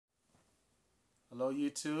Hello,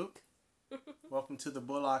 YouTube. Welcome to the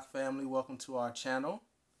Bullock family. Welcome to our channel.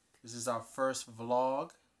 This is our first vlog.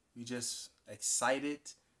 We just excited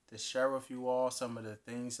to share with you all some of the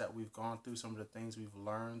things that we've gone through, some of the things we've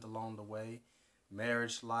learned along the way,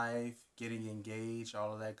 marriage life, getting engaged,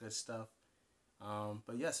 all of that good stuff.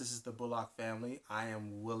 But yes, this is the Bullock family. I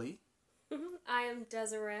am Willie. I am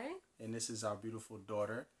Desiree. And this is our beautiful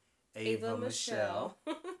daughter, Ava Michelle.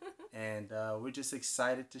 And we're just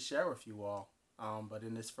excited to share with you all. But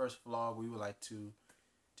in this first vlog, we would like to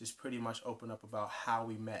just pretty much open up about how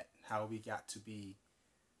we met, how we got to be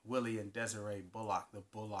Willie and Desiree Bullock, the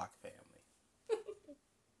Bullock family.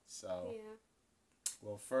 So, Yeah.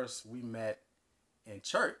 well, first we met in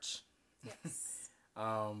church. Yes.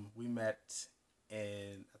 We met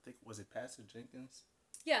in, I think, was it Pastor Jenkins?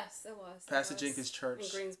 Yes, it was. Pastor Jenkins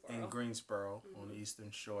Church in Greensboro, on the Eastern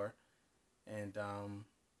Shore. And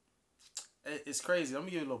it's crazy. Let me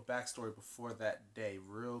give you a little backstory before that day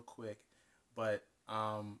real quick. But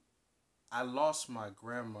I lost my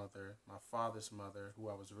grandmother, my father's mother, who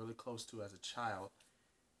I was really close to as a child,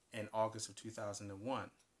 in August of 2001.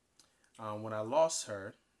 When I lost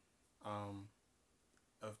her,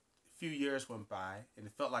 a few years went by, and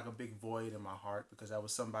it felt like a big void in my heart because that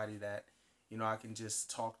was somebody that, I can just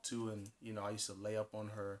talk to, and, I used to lay up on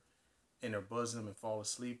her in her bosom and fall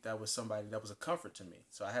asleep. That was somebody that was a comfort to me.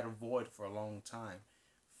 So I had a void for a long time.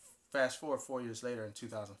 Fast forward 4 years later, in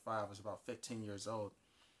 2005, I was about 15 years old.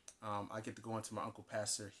 I get to go into my Uncle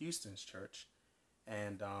Pastor Houston's church,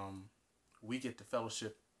 and we get to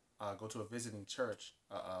fellowship, go to a visiting church,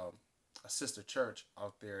 a sister church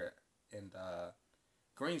out there in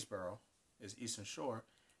Greensboro, is Eastern Shore,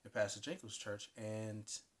 in Pastor Jenkins' church. And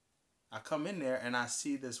I come in there, and I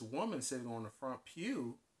see this woman sitting on the front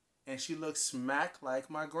pew, and she looks smack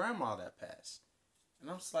like my grandma that passed.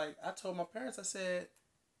 And I was like, I told my parents, I said,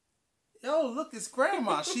 yo, look, it's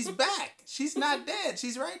grandma. She's back. She's not dead.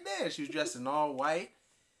 She's right there. She was dressed in all white.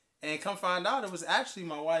 And come find out, it was actually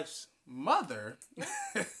my wife's mother.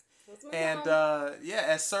 And,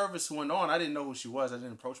 as service went on, I didn't know who she was. I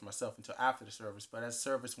didn't approach myself until after the service. But as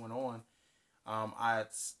service went on,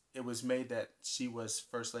 it was made that she was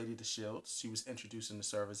First Lady DeShields. She was introduced in the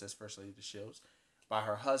service as First Lady DeShields by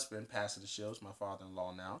her husband, Pastor DeShields, my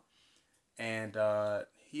father-in-law now. And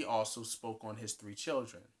he also spoke on his 3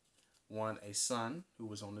 children. One, a son who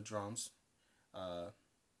was on the drums,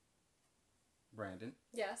 Brandon.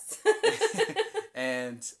 Yes.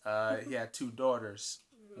 And he had 2 daughters.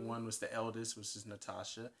 Mm-hmm. One was the eldest, which is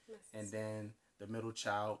Natasha. Yes. And then the middle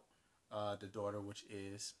child, the daughter, which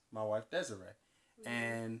is my wife, Desiree. Mm-hmm.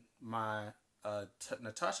 And my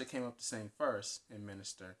Natasha came up to sing first and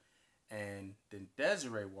minister. And then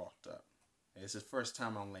Desiree walked up. It's the first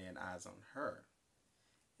time I'm laying eyes on her.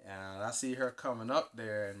 And I see her coming up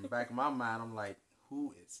there, and in the back of my mind, I'm like,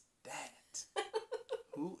 who is that?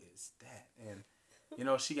 Who is that? And,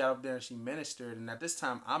 she got up there and she ministered. And at this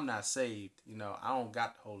time, I'm not saved. I don't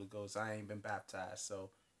got the Holy Ghost. I ain't been baptized.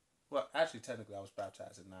 So, well, actually, technically, I was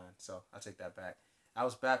baptized at 9. So, I take that back. I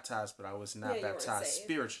was baptized, but I was not baptized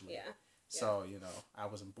spiritually. Yeah. So, I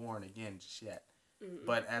wasn't born again just yet. Mm-hmm.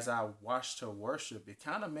 But as I watched her worship, it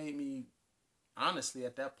kind of made me, honestly,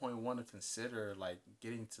 at that point, want to consider, like,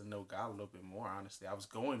 getting to know God a little bit more, honestly. I was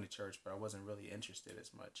going to church, but I wasn't really interested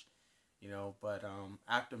as much, But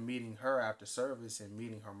after meeting her after service and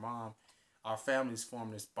meeting her mom, our families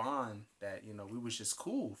formed this bond that, we was just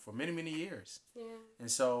cool for many, many years. Yeah.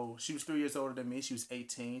 And so she was 3 years older than me. She was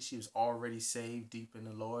 18. She was already saved, deep in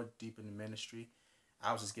the Lord, deep in the ministry.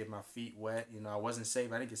 I was just getting my feet wet. I wasn't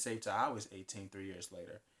saved. I didn't get saved till I was 18, 3 years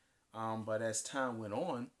later. But as time went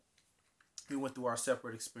on, we went through our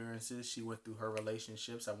separate experiences. She went through her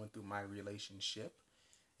relationships. I went through my relationship.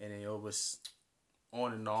 And it was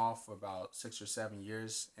on and off for about 6 or 7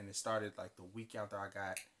 years. And it started like the week after I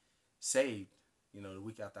got saved, the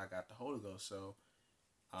week after I got the Holy Ghost. So,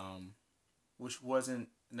 which wasn't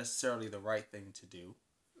necessarily the right thing to do.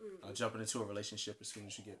 Jumping into a relationship as soon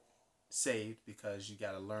as you get saved, because you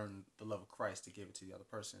got to learn the love of Christ to give it to the other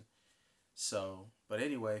person. So, but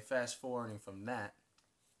anyway, fast forwarding from that,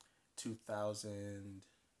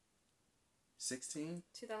 2016,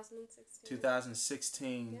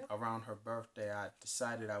 2016, yep. Around her birthday, I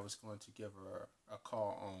decided I was going to give her a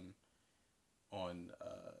call on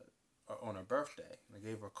her birthday. I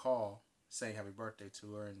gave her a call saying happy birthday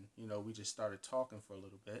to her, and we just started talking for a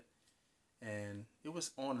little bit, and it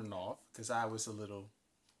was on and off because I was a little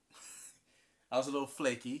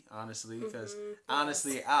flaky, honestly, because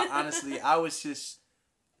honestly, I was just,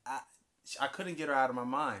 I couldn't get her out of my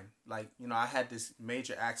mind. Like, I had this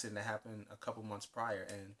major accident that happened a couple months prior,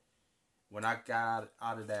 and when I got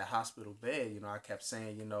out of that hospital bed, I kept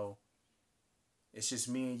saying, it's just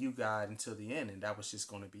me and you, God, until the end, and that was just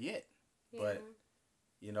going to be it. Yeah. But,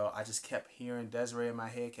 I just kept hearing Desiree in my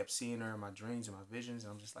head, kept seeing her in my dreams and my visions,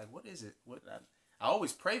 and I'm just like, what is it? I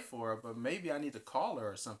always pray for her, but maybe I need to call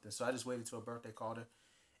her or something. So I just waited till her birthday, called her,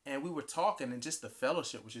 and we were talking, and just the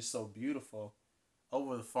fellowship was just so beautiful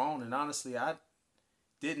over the phone. And honestly, I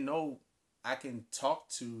didn't know I can talk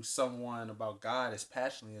to someone about God as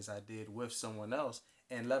passionately as I did with someone else,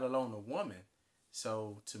 and let alone a woman.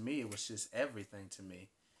 So to me, it was just everything to me.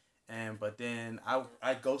 But then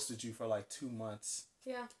I ghosted you for like 2 months.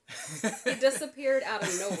 Yeah. You disappeared out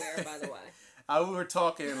of nowhere, by the way. We were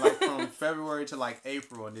talking like from February to like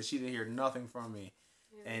April, and then she didn't hear nothing from me.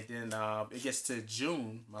 Yeah. And then it gets to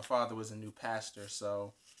June. My father was a new pastor,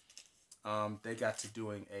 so they got to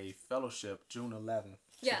doing a fellowship June 11th,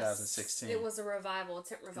 2016. It was a revival, a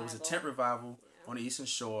tent revival. It was a tent revival on the Eastern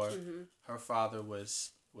Shore. Mm-hmm. Her father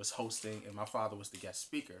was hosting, and my father was the guest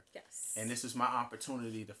speaker. Yes. And this was my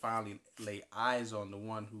opportunity to finally lay eyes on the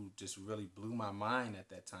one who just really blew my mind at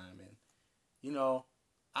that time. And,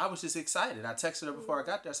 I was just excited. I texted her before I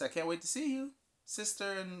got there. I said, I can't wait to see you,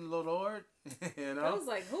 sister in the Lord. I was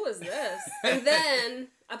like, who is this? And then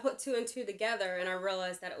I put 2 and 2 together, and I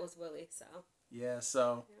realized that it was Willie, so. Yeah,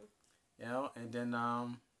 so, and then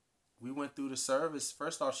we went through the service.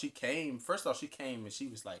 First off, she came, and she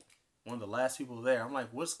was like one of the last people there. I'm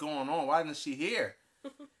like, what's going on? Why isn't she here?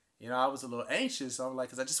 I was a little anxious. I'm like,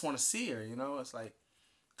 because I just want to see her, It's like,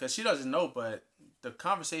 because she doesn't know, but the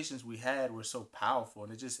conversations we had were so powerful,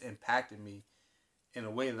 and it just impacted me in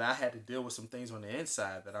a way that I had to deal with some things on the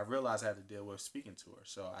inside that I realized I had to deal with speaking to her.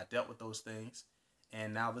 So I dealt with those things,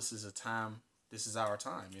 and now this is our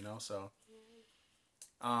time, So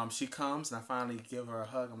she comes, and I finally give her a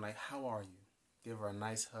hug. I'm like, how are you? Give her a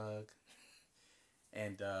nice hug.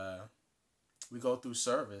 And we go through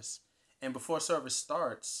service. And before service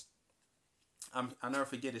starts, I'll never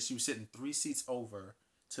forget it. She was sitting 3 seats over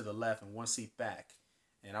to the left and 1 seat back.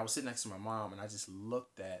 And I was sitting next to my mom, and I just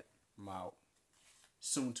looked at my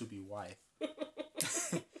soon-to-be wife.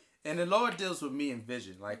 And the Lord deals with me in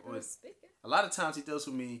vision. Like, a lot of times he deals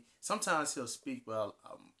with me. Sometimes he'll speak, but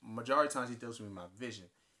majority of times he deals with me in my vision.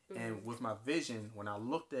 Mm-hmm. And with my vision, when I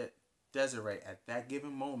looked at Desiree at that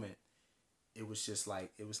given moment, it was just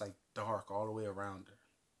like, dark all the way around her.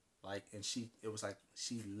 Like, and it was like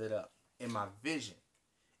she lit up in my vision.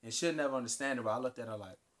 And she'll never understand it, but I looked at her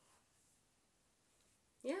like.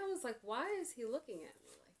 Yeah, I was like, why is he looking at me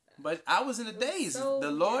like that? But I was in the daze.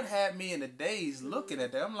 The Lord had me in the daze looking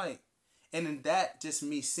at that. I'm like, and in that, just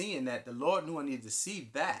me seeing that, the Lord knew I needed to see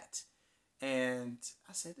that. And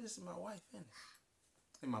I said, this is my wife, isn't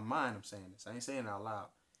it? In my mind, I'm saying this. I ain't saying it out loud.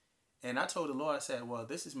 And I told the Lord, I said, well,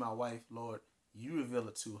 this is my wife, Lord. You reveal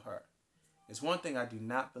it to her. It's one thing I do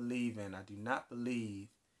not believe in. I do not believe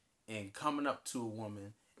in coming up to a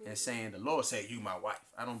woman and saying, the Lord said, you my wife.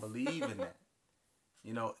 I don't believe in that.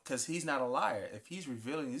 Because he's not a liar. If he's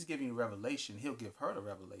revealing, he's giving you revelation, he'll give her the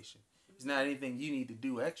revelation. It's not anything you need to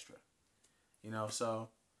do extra. So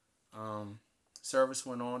service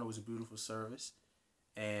went on. It was a beautiful service.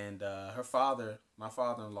 And my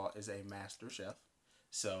father-in-law is a master chef.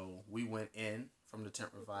 So we went in from the tent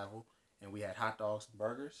revival, and we had hot dogs and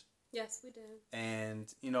burgers. Yes, we did.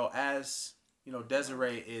 And, as,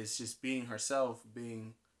 Desiree is just being herself,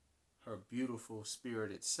 being her beautiful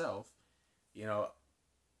spirit itself,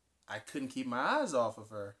 I couldn't keep my eyes off of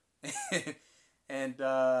her. And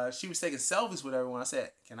she was taking selfies with everyone. I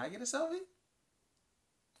said, can I get a selfie?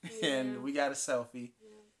 Yeah. And we got a selfie.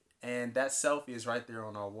 Yeah. And that selfie is right there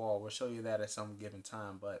on our wall. We'll show you that at some given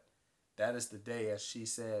time. But that is the day, as she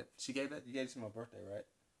said. She gave that? You gave it to my birthday, right?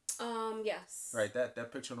 Yes. Right,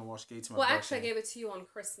 that picture on the wall she gave to my birthday. Well, actually, I gave it to you on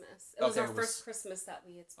Christmas. It was our first Christmas that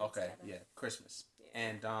we had spent together. Yeah, Christmas. Yeah.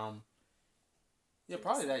 And,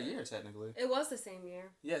 probably that year, technically. It was the same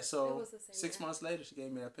year. Yeah, so it was the same 6 months later, she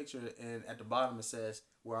gave me that picture, and at the bottom it says,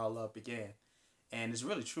 where our love began. And it's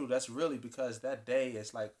really true. That's really because that day,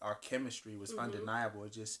 it's like our chemistry was undeniable.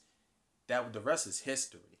 It just, the rest is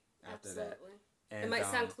history after that. And, it might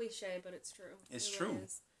sound cliche, but it's true. It's true.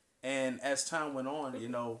 And as time went on,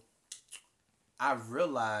 I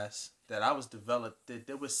realized that I was developed, that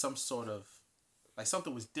there was some sort of, like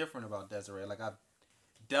something was different about Desiree. Like I've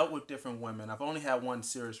dealt with different women. I've only had one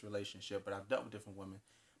serious relationship, but I've dealt with different women.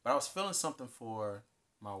 But I was feeling something for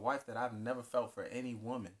my wife that I've never felt for any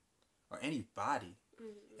woman or anybody.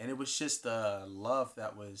 Mm-hmm. And it was just a love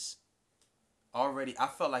that was already, I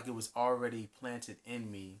felt like it was already planted in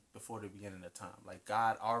me before the beginning of time. Like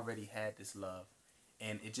God already had this love.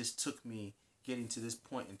 And it just took me getting to this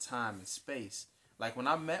point in time and space Like when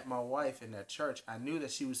I met my wife in that church, I knew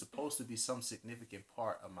that she was supposed to be some significant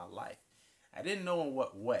part of my life. I didn't know in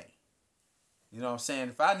what way. You know what I'm saying?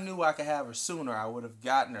 If I knew I could have her sooner, I would have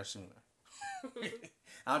gotten her sooner.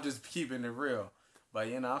 I'm just keeping it real. But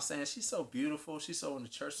you know what I'm saying? She's so beautiful. She's so in the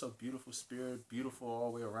church, so beautiful spirit, beautiful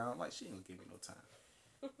all the way around. Like, she ain't gonna give me no time.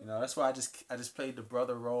 You know, that's why I just played the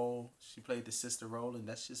brother role. She played the sister role, and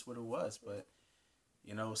that's just what it was. But,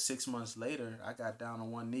 you know, 6 months later, I got down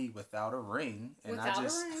on one knee without a ring. And without a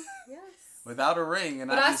ring, yes. Without a ring. And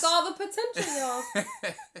but I saw the potential,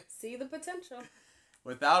 y'all. See the potential.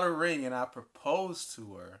 Without a ring, and I proposed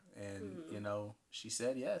to her. And, you know, she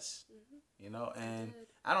said yes. You know, and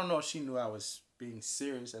I don't know if she knew I was being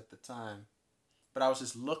serious at the time. But I was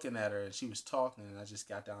just looking at her, and she was talking, and I just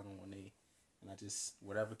got down on one knee. And I just,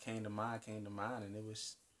 whatever came to mind, and it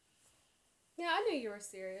was... Yeah, I knew you were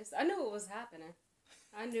serious. I knew what was happening.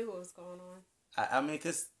 I knew what was going on. I mean,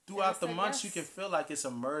 because throughout the months, you can feel like it's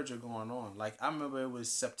a merger going on. Like, I remember it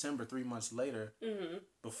was September, 3 months later,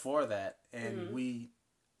 before that, and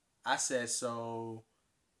I said, so,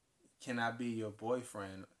 can I be your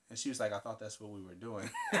boyfriend? And she was like, I thought that's what we were doing.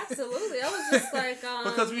 Absolutely. I was just like...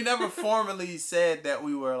 Because we never formally said that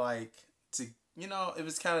we were, like, you know, it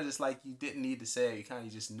was kind of just like you didn't need to say it. You kind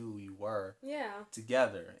of just knew you were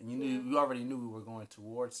together. And you already knew we were going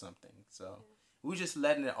towards something. So we were just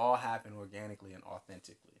letting it all happen organically and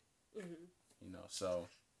authentically. You know, so,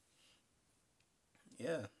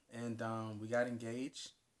 yeah. And we got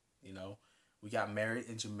engaged. You know, we got married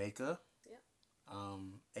in Jamaica.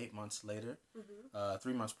 8 months later.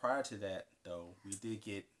 3 months prior to that, though, we did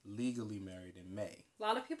get legally married in May. A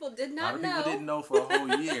lot of people did not know. A lot of people didn't know for a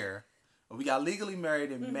whole year. We got legally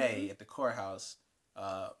married in May at the courthouse,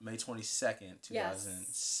 May 22nd,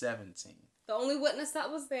 2017. The only witness that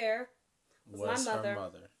was there was my mother. Her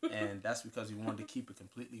mother. And that's because we wanted to keep it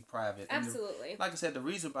completely private. Absolutely. Like I said, the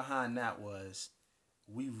reason behind that was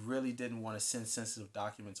we really didn't want to send sensitive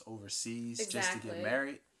documents overseas just to get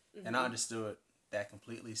married. And I understood that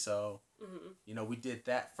completely. So, you know, we did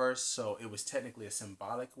that first. So it was technically a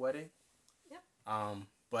symbolic wedding.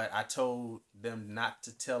 But I told them not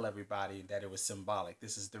to tell everybody that it was symbolic.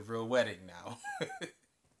 This is the real wedding now.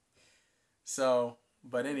 So,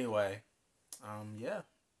 but anyway, yeah.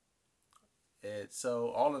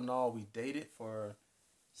 So all in all, we dated for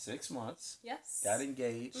 6 months. Yes. Got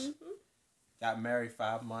engaged. Got married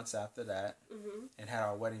 5 months after that. And had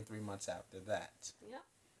our wedding 3 months after that. Yep.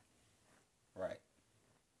 Right.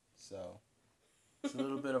 So... It's a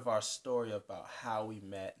little bit of our story about how we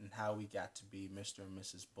met and how we got to be Mr. and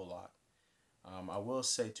Mrs. Bullock. I will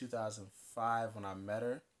say 2005 when I met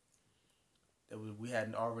her, we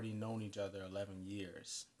hadn't already known each other 11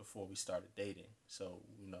 years before we started dating. So,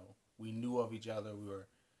 you know, we knew of each other. We were,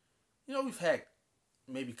 you know, we've had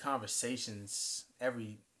maybe conversations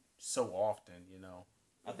every so often, you know.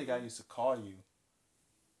 I think I used to call you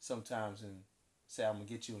sometimes and say, I'm going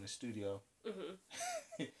to get you in the studio.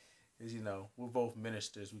 Because, you know, we're both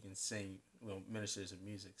ministers. We can sing, ministers of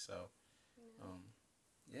music. So,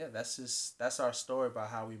 yeah, that's our story about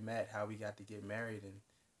how we met, how we got to get married, and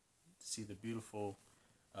see the beautiful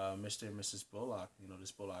Mr. and Mrs. Bullock, you know,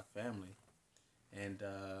 this Bullock family. And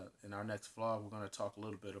in our next vlog, we're going to talk a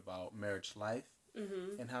little bit about marriage life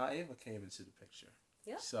and how Ava came into the picture.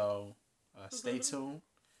 So, stay tuned.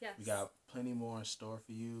 Yes. We got plenty more in store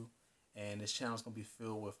for you. And this channel is going to be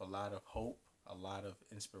filled with a lot of hope, a lot of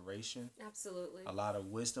inspiration. Absolutely. A lot of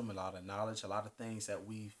wisdom, a lot of knowledge, a lot of things that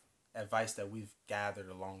advice that we've gathered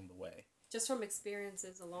along the way. Just from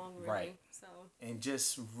experiences along, really. Right. So. And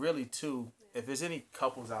just really, too, if there's any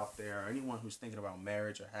couples out there or anyone who's thinking about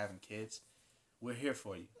marriage or having kids, we're here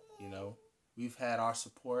for you. You know, we've had our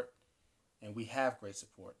support and we have great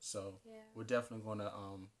support. So we're definitely going to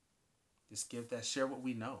just share what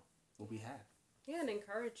we know, what we have. Yeah, and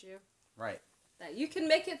encourage you. Right. That you can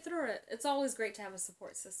make it through it. It's always great to have a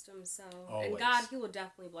support system. So, and God, He will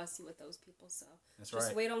definitely bless you with those people. So,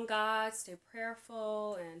 just wait on God, stay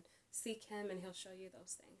prayerful, and seek Him, and He'll show you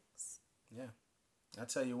those things. Yeah. I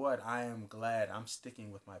tell you what, I am glad I'm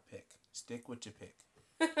sticking with my pick. Stick with your pick.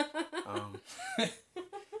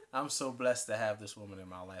 I'm so blessed to have this woman in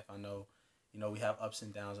my life. I know, you know, we have ups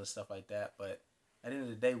and downs and stuff like that, but at the end of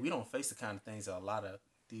the day, we don't face the kind of things that a lot of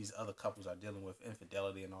these other couples are dealing with,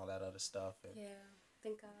 infidelity and all that other stuff. And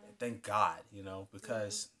thank God. Thank God, you know,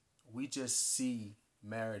 because we just see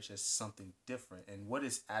marriage as something different and what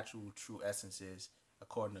its actual true essence is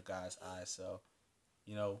according to God's eyes. So,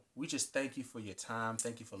 you know, we just thank you for your time.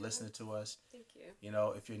 Thank you for listening to us. Thank you. You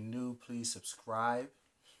know, if you're new, please subscribe.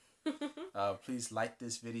 Please like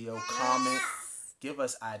this video, comment, give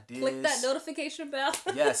us ideas. Click that notification bell.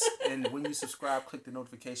 Yes, and when you subscribe, click the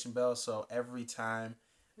notification bell so every time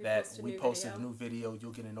that we post a new video,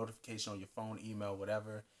 you'll get a notification on your phone, email,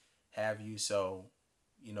 whatever have you. So,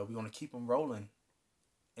 you know, we're going to keep them rolling.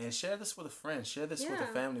 And share this with a friend. Share this with a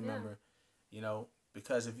family member. You know,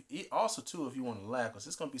 because if you want to laugh, because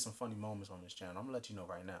there's going to be some funny moments on this channel. I'm going to let you know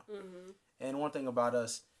right now. Mm-hmm. And one thing about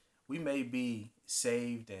us, we may be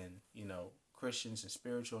saved and, you know, Christians and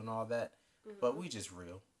spiritual and all that, mm-hmm. but we just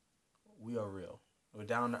real. We are real. We're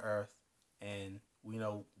down to earth, and we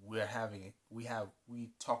know we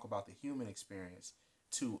talk about the human experience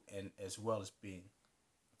too, and as well as being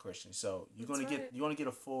a Christian. So you're going to get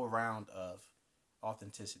a full round of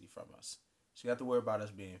authenticity from us. So you have to worry about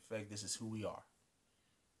us being fake. This is who we are.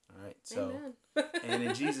 All right. So, and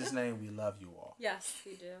in Jesus' name, we love you all. Yes,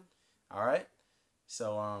 we do. All right.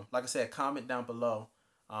 So, like I said, comment down below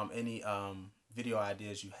any video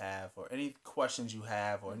ideas you have, or any questions you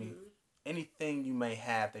have, or mm-hmm. anything you may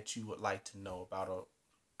have that you would like to know about, or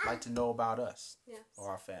like to know about us or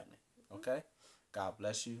our family. Mm-hmm. Okay. God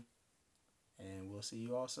bless you, and we'll see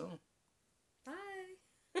you all soon.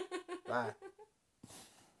 Bye. Bye.